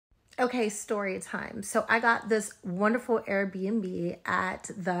Okay, story time. So I got this wonderful Airbnb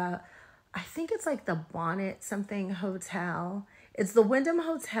at I think it's like the Bonnet something hotel. It's the Wyndham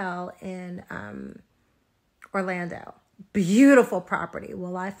Hotel in Orlando. Beautiful property.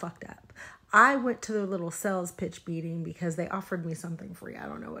 Well, I fucked up. I went to their little sales pitch meeting because they offered me something free. I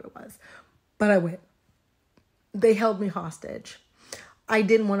don't know what it was, but I went. They held me hostage. I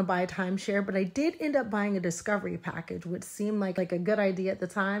didn't want to buy a timeshare, but I did end up buying a discovery package, which seemed like a good idea at the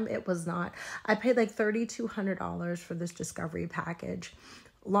time. It was not. I paid like $3,200 for this discovery package.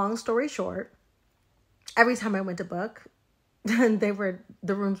 Long story short, every time I went to book, the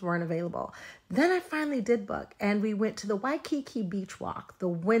rooms weren't available. Then I finally did book, and we went to the Waikiki Beach Walk, the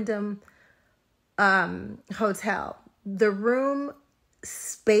Wyndham hotel. The room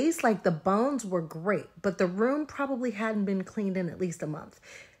space, like the bones were great, but the room probably hadn't been cleaned in at least a month.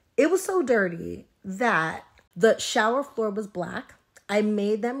 It was so dirty that the shower floor was black. I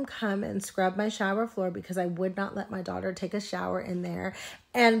made them come and scrub my shower floor because I would not let my daughter take a shower in there.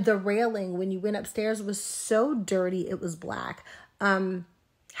 And the railing, when you went upstairs, was so dirty, it was black.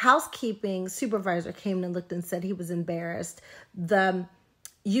 Housekeeping supervisor came and looked and said he was embarrassed.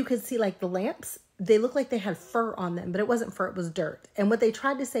 You could see like the lamps, they looked like they had fur on them, but it wasn't fur, it was dirt. And what they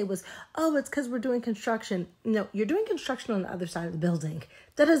tried to say was, oh, it's because we're doing construction. No, you're doing construction on the other side of the building.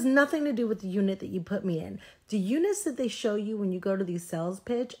 That has nothing to do with the unit that you put me in. The units that they show you when you go to these sales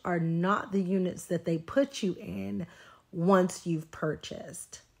pitch are not the units that they put you in once you've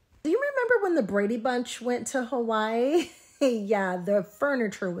purchased. Do you remember when the Brady Bunch went to Hawaii? Yeah, the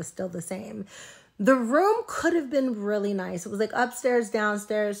furniture was still the same. The room could have been really nice. It was like upstairs,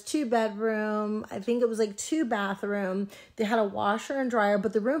 downstairs, 2-bedroom. I think it was like 2-bathroom. They had a washer and dryer,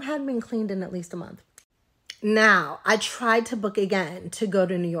 but the room hadn't been cleaned in at least a month. Now, I tried to book again to go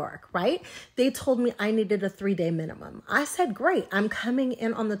to New York, right? They told me I needed a 3-day minimum. I said, great, I'm coming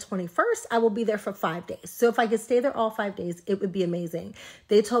in on the 21st. I will be there for 5 days. So if I could stay there all 5 days, it would be amazing.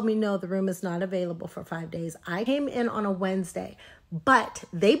 They told me, no, the room is not available for 5 days. I came in on a Wednesday, but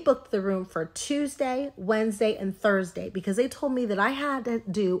they booked the room for Tuesday, Wednesday, and Thursday because they told me that I had to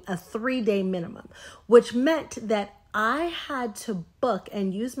do a 3-day minimum, which meant that I had to book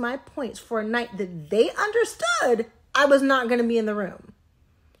and use my points for a night that they understood I was not going to be in the room.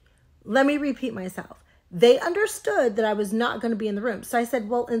 Let me repeat myself. They understood that I was not going to be in the room. So I said,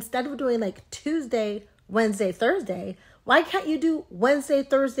 well, instead of doing like Tuesday, Wednesday, Thursday, why can't you do Wednesday,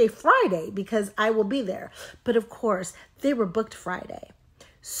 Thursday, Friday? Because I will be there. But of course, they were booked Friday.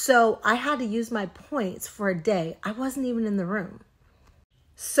 So I had to use my points for a day. I wasn't even in the room.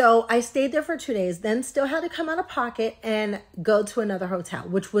 So I stayed there for 2 days, then still had to come out of pocket and go to another hotel,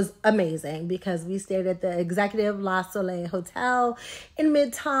 which was amazing because we stayed at the Executive La Soleil Hotel in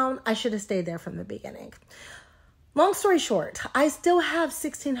Midtown. I should have stayed there from the beginning. Long story short, I still have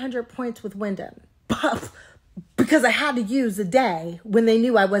 1,600 points with Wyndham because I had to use a day when they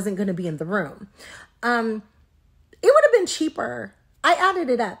knew I wasn't going to be in the room. It would have been cheaper. I added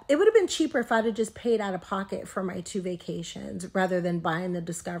it up. It would have been cheaper if I'd have just paid out of pocket for my 2 vacations rather than buying the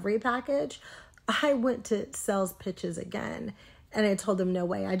discovery package. I went to sales pitches again and I told them no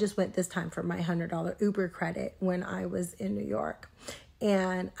way. I just went this time for my $100 Uber credit when I was in New York.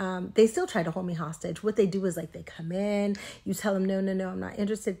 And they still try to hold me hostage. What they do is like they come in, you tell them, no, I'm not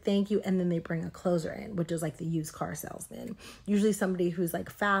interested, thank you. And then they bring a closer in, which is like the used car salesman. Usually somebody who's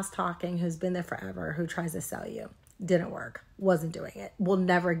like fast talking, who's been there forever, who tries to sell you. Didn't work. Wasn't doing it. Will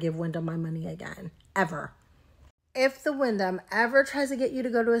never give Wyndham my money again. Ever. If the Wyndham ever tries to get you to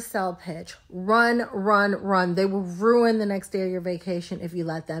go to a sell pitch, run. They will ruin the next day of your vacation if you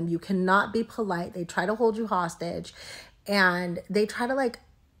let them. You cannot be polite. They try to hold you hostage and they try to like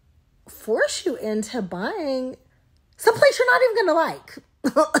force you into buying someplace you're not even going to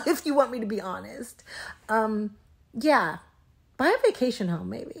like, if you want me to be honest. Yeah, buy a vacation home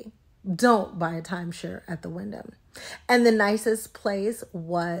maybe. Don't buy a timeshare at the Wyndham. And the nicest place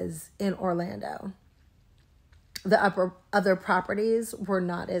was in Orlando. The other properties were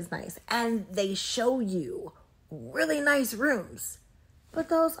not as nice. And they show you really nice rooms. But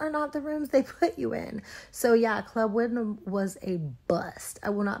those are not the rooms they put you in. So yeah, Club Wyndham was a bust. I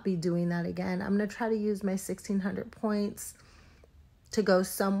will not be doing that again. I'm going to try to use my 1,600 points to go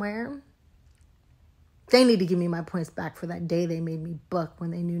somewhere. They need to give me my points back for that day they made me book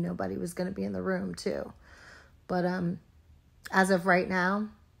when they knew nobody was going to be in the room too. But as of right now,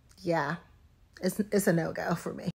 yeah, it's a no-go for me.